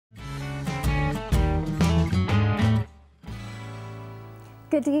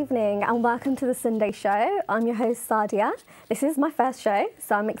Good evening and welcome to the Sunday show. I'm your host Sadia. This is my first show,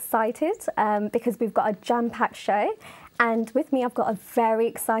 so I'm excited because we've got a jam-packed show. And with me, I've got a very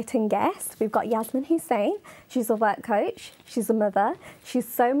exciting guest. We've got Yasmin Hussain. She's a work coach, she's a mother, she's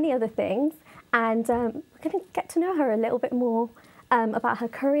so many other things. And we're going to get to know her a little bit more about her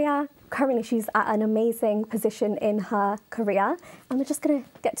career. Currently, she's at an amazing position in her career. And we're just going to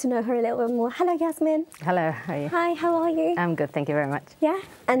get to know her a little bit more. Hello, Yasmin. Hello, how are you? Hi, how are you? I'm good, thank you very much. Yeah,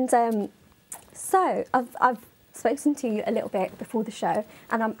 and so I've spoken to you a little bit before the show,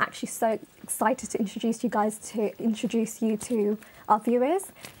 and I'm actually so excited to introduce you to our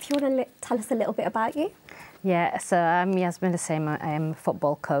viewers. If you want to tell us a little bit about you. Yeah, so I'm Yasmin Hussain. I'm a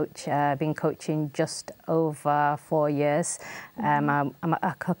football coach. I've been coaching just over 4 years. I'm at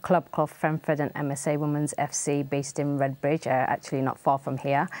a club called Fremford and MSA Women's FC based in Redbridge, actually not far from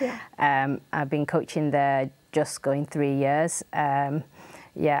here. Yeah. I've been coaching there just going 3 years.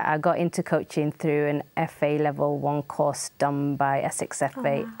 Yeah, I got into coaching through an FA Level 1 course done by Essex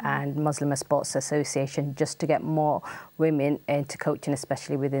FA and Muslim Sports Association, just to get more women into coaching,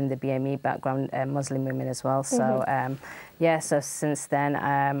 especially within the BME background, Muslim women as well. So, yeah, so since then,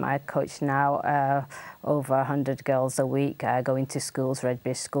 I coach now over 100 girls a week. I go into schools,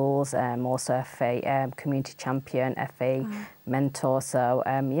 Redbridge schools, also FA community champion, FA mentor. So,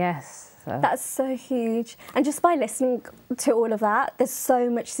 yes. So. That's so huge. And just by listening to all of that, there's so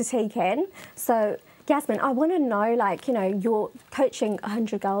much to take in. So, Yasmin, I want to know, like, you know, you're coaching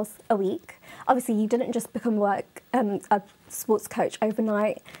 100 girls a week. Obviously, you didn't just become a sports coach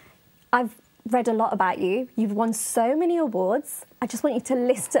overnight. I've read a lot about you. You've won so many awards. I just want you to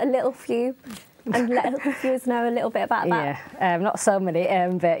list a little few and let the viewers know a little bit about that. Yeah, not so many,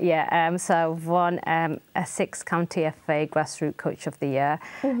 but yeah, so I've won a 6 County FA Grassroots Coach of the Year.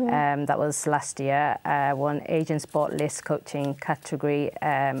 That was last year. I won Asian Sport List Coaching category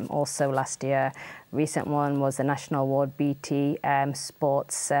also last year. Recent one was the National Award BT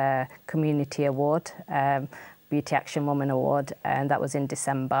Sports Community Award, Beauty Action Woman Award, and that was in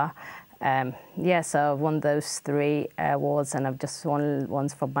December. Yeah, so I've won those 3 awards, and I've just won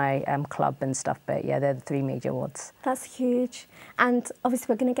ones from my club and stuff, but yeah, they're the 3 major awards. That's huge. And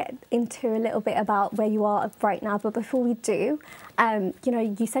obviously we're going to get into a little bit about where you are right now, but before we do, you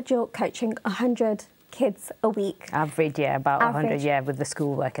know, you said you're coaching 100 kids a week. Average, yeah, about 100, yeah, with the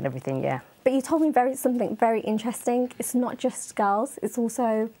schoolwork and everything, yeah. But you told me something very interesting. It's not just girls, it's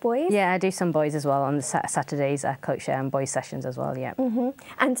also boys. Yeah, I do some boys as well. On the Saturdays, I coach boys sessions as well, yeah.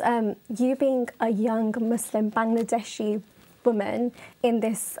 And you being a young Muslim Bangladeshi woman in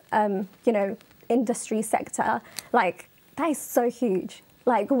this, you know, industry sector, like, that is so huge.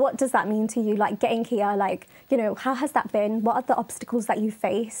 Like, what does that mean to you? Like, getting here, like, you know, how has that been? What are the obstacles that you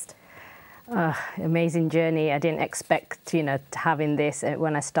faced? Amazing journey. I didn't expect, you know, having this.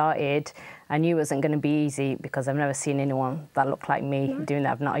 When I started, I knew it wasn't going to be easy because I've never seen anyone that looked like me doing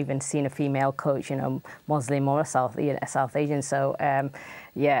that. I've not even seen a female coach, you know, Muslim or a South Asian. So,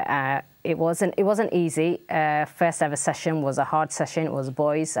 yeah, it wasn't easy. First ever session was a hard session. It was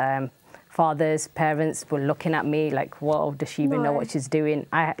boys. Fathers, parents were looking at me like, whoa, does she even know what she's doing?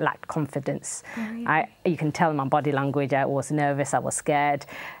 I lacked confidence. You can tell in my body language, I was nervous, I was scared.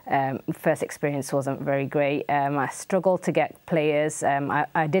 First experience wasn't very great. I struggled to get players.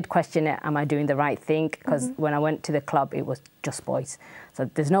 I did question it, am I doing the right thing? Because when I went to the club, it was just boys. So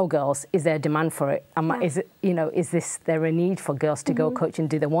there's no girls. Is there a demand for it? Is it, you know, is there a need for girls to go coach, and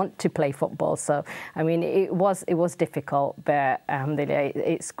do they want to play football? So I mean, it was difficult, but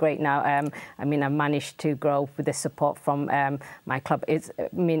it's great now. I mean, I've managed to grow with the support from my club. I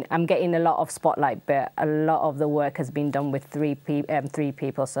mean, I'm getting a lot of spotlight, but a lot of the work has been done with 3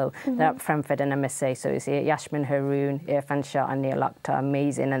 people. So they're at Fremford and MSA. So it's Yasmin, Haroon, Irfan Shah, and Neil Akhtar,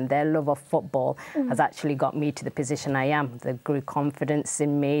 amazing, and their love of football has actually got me to the position I am. They grew confidence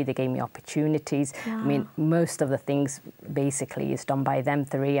in me, they gave me opportunities. I mean, most of the things basically is done by them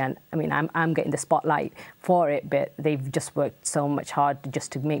 3, and I mean, I'm getting the spotlight for it, but they've just worked so much hard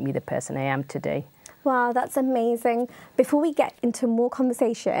just to make me the person I am today. Wow, that's amazing. Before we get into more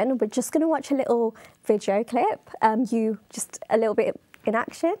conversation, we're just going to watch a little video clip, you just a little bit in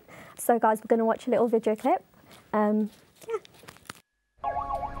action. So guys, we're going to watch a little video clip. Yeah.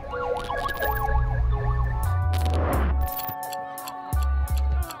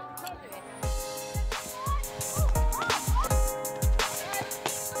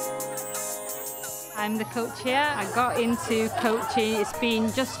 I'm the coach here. I got into coaching, it's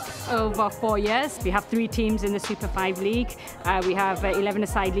been just over 4 years. We have 3 teams in the Super 5 League. We have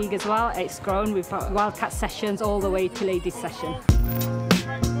 11-a-side league as well. It's grown. We've got Wildcat sessions all the way to ladies session.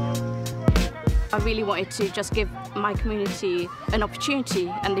 I really wanted to just give my community an opportunity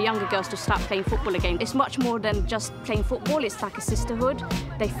and the younger girls to start playing football again. It's much more than just playing football, it's like a sisterhood.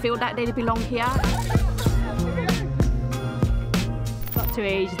 They feel that they belong here. Got to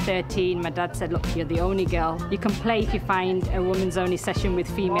age 13, my dad said, look, you're the only girl. You can play if you find a women's only session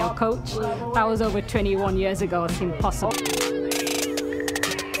with female coach. That was over 21 years ago, it's impossible. It's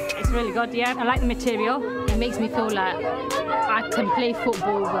really good, yeah. I like the material. It makes me feel like I can play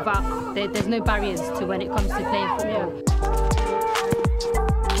football without, there's no barriers to when it comes to playing football. Yeah.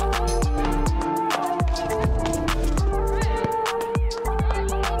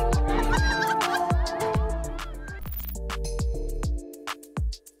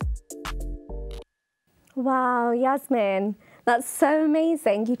 Wow, Yasmin, that's so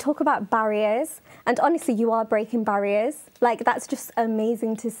amazing. You talk about barriers, and honestly, you are breaking barriers. Like, that's just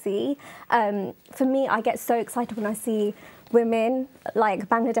amazing to see. For me, I get so excited when I see women, like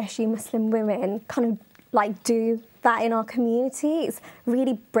Bangladeshi Muslim women, kind of like do that in our community. It's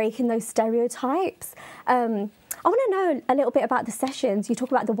really breaking those stereotypes. I want to know a little bit about the sessions. You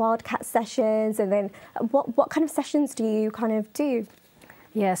talk about the Wildcat sessions, and then what kind of sessions do you kind of do?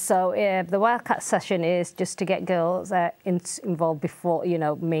 Yeah, so the Wildcat session is just to get girls involved before, you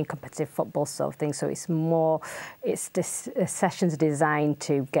know, main competitive football sort of thing. So it's this session's designed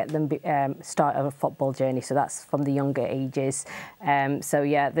to get them start a football journey. So that's from the younger ages. So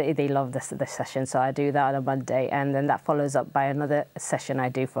yeah, they love the session. So I do that on a Monday, and then that follows up by another session I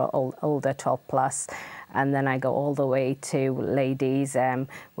do for older 12+. And then I go all the way to ladies,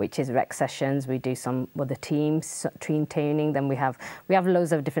 which is rec sessions. We do some with the teams, team training. Then we have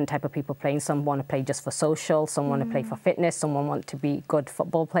loads of different type of people playing. Some want to play just for social, some want to play for fitness, someone want to be good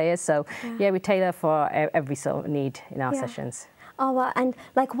football players. So yeah, we tailor for every sort of need in our sessions. Oh, wow. And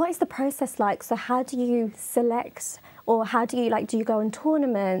like, what is the process like? So how do you select, or how do you do you go on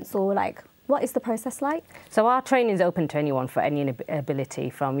tournaments, or like, what is the process like? So our training is open to anyone for any ability,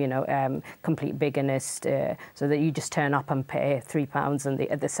 from, you know, complete beginners, so that you just turn up and pay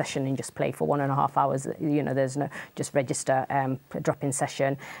 £3 at the session and just play for 1.5 hours. You know, there's no, just register, drop-in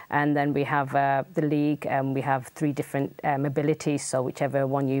session. And then we have the league, and we have 3 different abilities. So whichever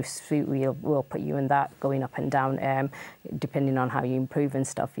one you suit, we'll put you in that, going up and down, depending on how you improve and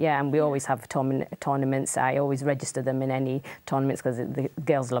stuff. Yeah, and we always have tournaments. I always register them in any tournaments because the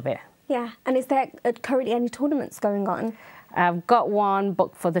girls love it. Yeah, and is there currently any tournaments going on? I've got one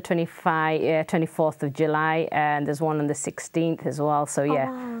booked for the 24th of July, and there's one on the 16th as well, so yeah.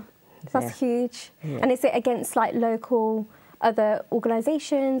 Oh, wow. That's huge. Yeah. And is it against like local other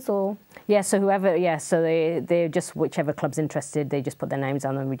organisations, or? Yeah, so whoever, so they just, whichever club's interested, they just put their names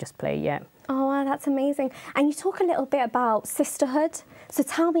on and we just play, yeah. Oh, wow, that's amazing. And you talk a little bit about sisterhood. So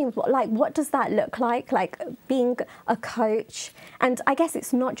tell me, what does that look like being a coach? And I guess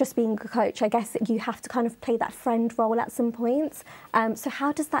it's not just being a coach. I guess you have to kind of play that friend role at some points. So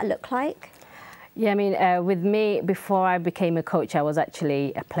how does that look like? Yeah, I mean, with me, before I became a coach, I was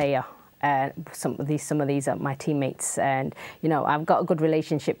actually a player. Some of these are my teammates, and you know, I've got a good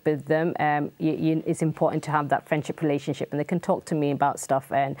relationship with them. It's important to have that friendship relationship, and they can talk to me about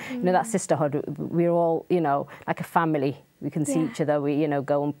stuff, and you know, that sisterhood. We're all, you know, like a family. We can see each other. We, you know,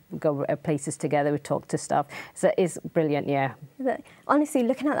 go places together. We talk to stuff. So it's brilliant, yeah. Honestly,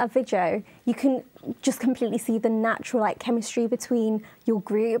 looking at that video, you can just completely see the natural chemistry between your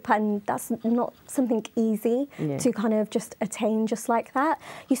group, and that's not something easy to kind of just attain just like that.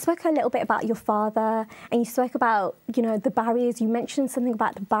 You spoke a little bit about your father, and you spoke about, you know, the barriers. You mentioned something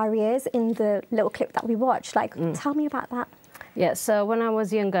about the barriers in the little clip that we watched. Tell me about that. Yeah, so when I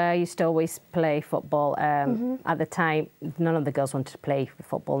was younger, I used to always play football. At the time, none of the girls wanted to play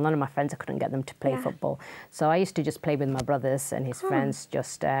football. None of my friends, I couldn't get them to play football. So I used to just play with my brothers and his friends,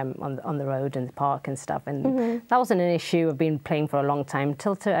 just on the road and the park and stuff. And that wasn't an issue. I've been playing for a long time,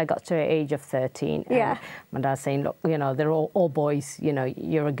 until I got to the age of 13. And my dad saying, look, you know, they're all boys. You know,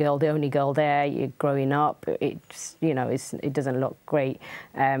 you're a girl, the only girl there. You're growing up. It's, you know, it doesn't look great.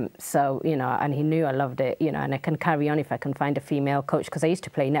 So, you know, and he knew I loved it, you know, and I can carry on if I can find a female coach, because I used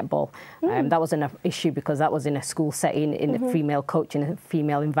to play netball. That wasn't an issue because that was in a school setting, in a female coach, in a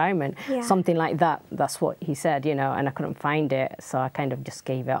female environment. Something like that, that's what he said, you know, and I couldn't find it, so I kind of just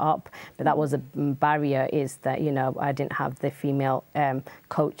gave it up. But that was a barrier, is that, you know, I didn't have the female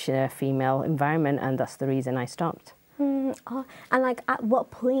coach in a female environment, and that's the reason I stopped. And at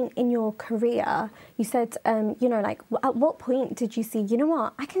what point in your career, you said, you know, at what point did you see, you know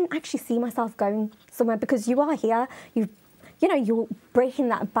what, I can actually see myself going somewhere, because you are here, you know, you're breaking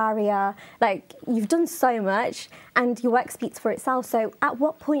that barrier, you've done so much, and your work speaks for itself. So at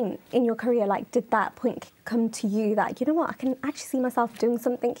what point in your career, did that point come to you that, you know what, I can actually see myself doing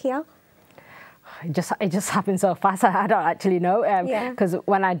something here? it just happened so fast. I don't actually know. Because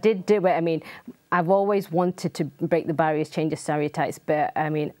when I did do it, I mean, I've always wanted to break the barriers, change the stereotypes, but I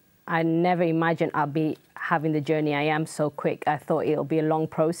mean, I never imagined I'll be having the journey I am so quick. I thought it'll be a long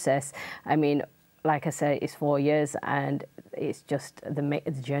process. I mean, like I said, it's 4 years, and it's just the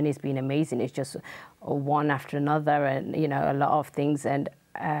journey's been amazing. It's just one after another, and you know, a lot of things, and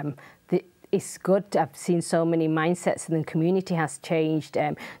it's good. I've seen so many mindsets, and the community has changed.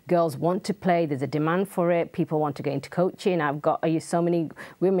 Girls want to play. There's a demand for it. People want to get into coaching. I've got so many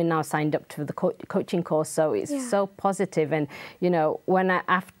women now signed up to the coaching course. So it's so positive. And you know,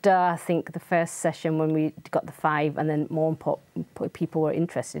 after I think the first session when we got the 5, and then more people were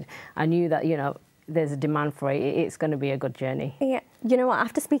interested, I knew that there's a demand for it. It's going to be a good journey. Yeah. You know what?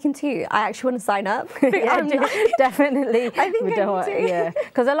 After speaking to you, I actually want to sign up. Definitely. I think I need to. Yeah,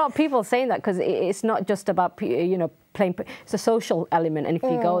 because a lot of people are saying that, because it's not just about playing. It's a social element, and if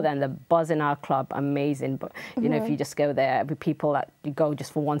you go there, and the buzz in our club, amazing. But if you just go there with people that you go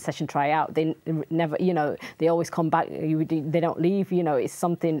just for one session, try out, they never, they always come back. They don't leave. It's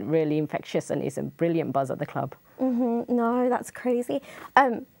something really infectious, and it's a brilliant buzz at the club. No, that's crazy.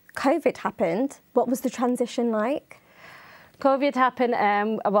 COVID happened. What was the transition like? COVID happened.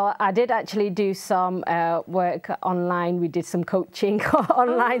 Well, I did actually do some work online. We did some coaching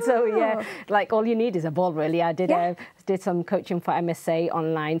online. So yeah, like all you need is a ball, really. I did some coaching for MSA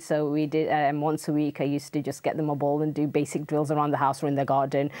online. So we did once a week. I used to just get them a ball and do basic drills around the house or in the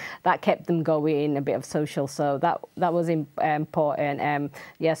garden. That kept them going, a bit of social. So that was important.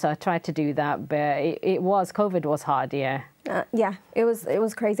 Yeah, so I tried to do that, but COVID was hard. Yeah. Yeah, it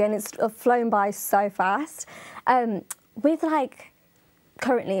was crazy, and it's flown by so fast. With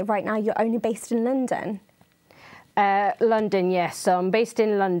currently right now, you're only based in London. London, yes. So I'm based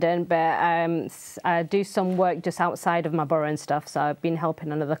in London, but I do some work just outside of my borough and stuff. So I've been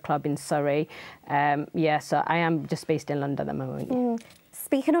helping another club in Surrey. Yeah, so I am just based in London at the moment.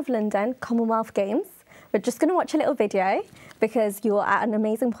 Speaking of London, Commonwealth Games, we're just going to watch a little video because you're at an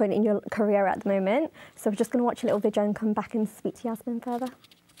amazing point in your career at the moment. So we're just going to watch a little video and come back and speak to Yasmin further.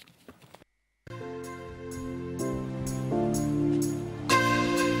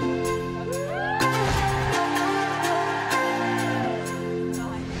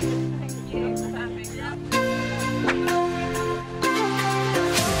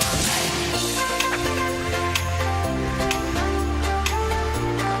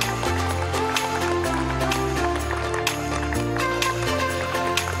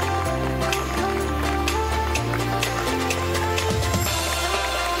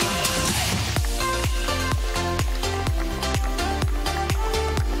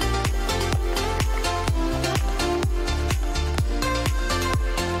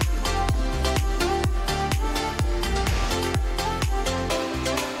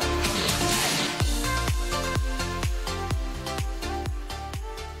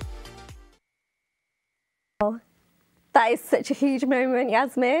 That is such a huge moment,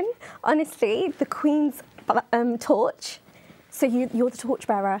 Yasmin. Honestly, the Queen's torch. So you're the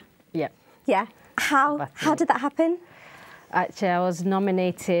torchbearer. Yeah. Yeah. How did that happen? Actually, I was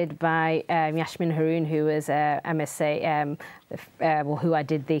nominated by Yasmin Haroon, who was MSA, who I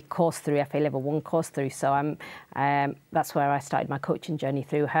did the course through, FA Level 1 course through. So that's where I started my coaching journey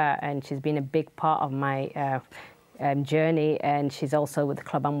through her, and she's been a big part of my journey, and she's also with the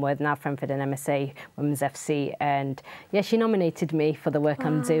club I'm with now, Frankfurt and MSA Women's FC, and yeah, she nominated me for the work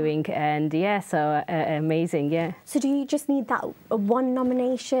I'm doing, and yeah, so amazing, yeah. So do you just need that one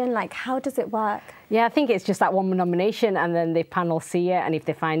nomination? Like, how does it work? Yeah, I think it's just that one nomination, and then the panel see it, and if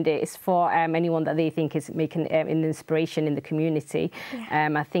they find it's for anyone that they think is making an inspiration in the community.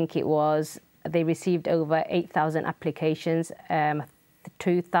 I think they received over 8,000 applications,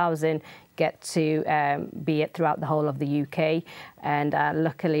 2,000 get to be it throughout the whole of the UK, and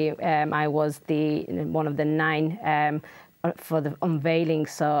luckily I was one of the 9 for the unveiling,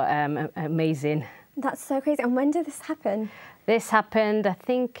 so amazing. That's so crazy. And when did this happen? This happened, I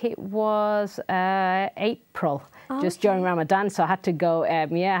think it was April, just during Ramadan, so I had to go, I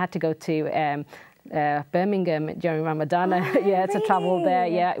had to go to Birmingham during Ramadan, to travel there.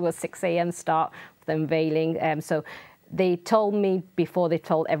 Yeah, it was 6 a.m. start for the unveiling, so they told me before they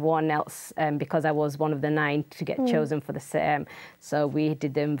told everyone else, because I was one of the 9 to get chosen for the so we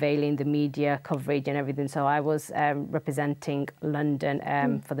did the unveiling, the media coverage and everything. So I was representing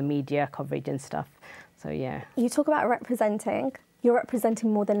London for the media coverage and stuff. So yeah. You talk about representing. You're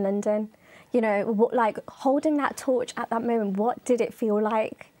representing more than London. Like holding that torch at that moment, what did it feel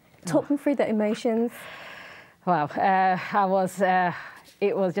like? Talk me through the emotions. Wow, I was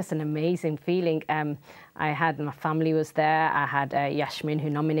it was just an amazing feeling. I had, my family was there. I had Yasmin, who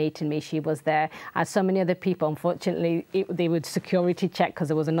nominated me. She was there. I had so many other people. Unfortunately, they would security check because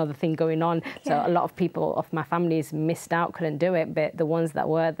there was another thing going on. So a lot of people of my families missed out, couldn't do it. But the ones that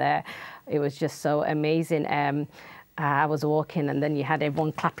were there, it was just so amazing. I was walking and then you had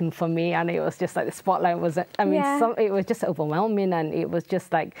everyone clapping for me, and it was just like the spotlight was, I mean, it was just overwhelming, and it was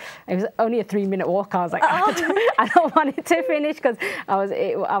just like, it was only a 3-minute walk. I was like, I don't want it to finish, because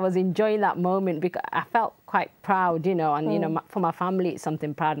I was enjoying that moment, because I felt quite proud, you know, and you know, for my family, it's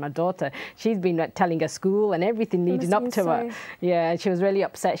something proud. My daughter, she's been like, telling her school and everything leading up to it. Yeah, she was really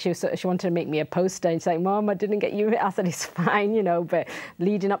upset. She wanted to make me a poster, and she's like, Mom, I didn't get you. I said, it's fine, you know. But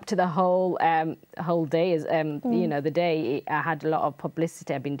leading up to the whole day, is you know, the day, I had a lot of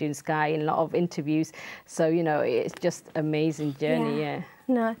publicity. I've been doing Sky and a lot of interviews, so you know, it's just amazing journey. Yeah.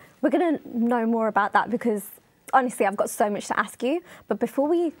 No, we're gonna know more about that, because honestly, I've got so much to ask you. But before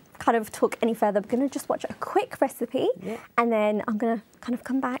we kind of talk any further, we're going to just watch a quick recipe, and then I'm going to kind of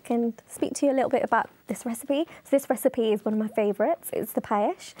come back and speak to you a little bit about this recipe. So this recipe is one of my favourites. It's the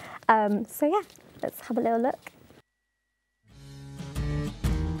payesh. So yeah, let's have a little look.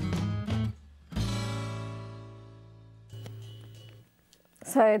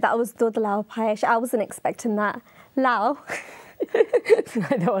 So that was Dud Lao payesh. I wasn't expecting that. Lao.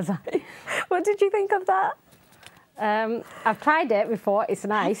 That was. What did you think of that? I've tried it before. It's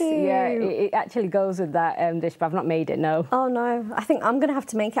nice. Yeah, it actually goes with that dish, but I've not made it, no. Oh no, I think I'm going to have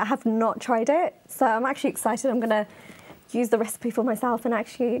to make it. I have not tried it, so I'm actually excited. I'm going to use the recipe for myself and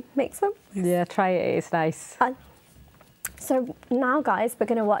actually make some. Yeah, try it. It's nice. So now, guys, we're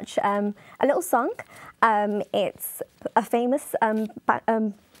going to watch a little song. It's a famous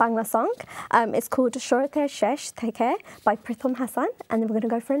Bangla song. It's called Shorte Shesh Theke by Hussain. And then we're going to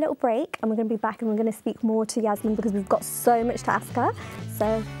go for a little break, and we're going to be back, and we're going to speak more to Yasmin, because we've got so much to ask her.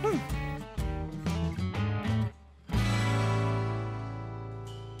 So, yeah.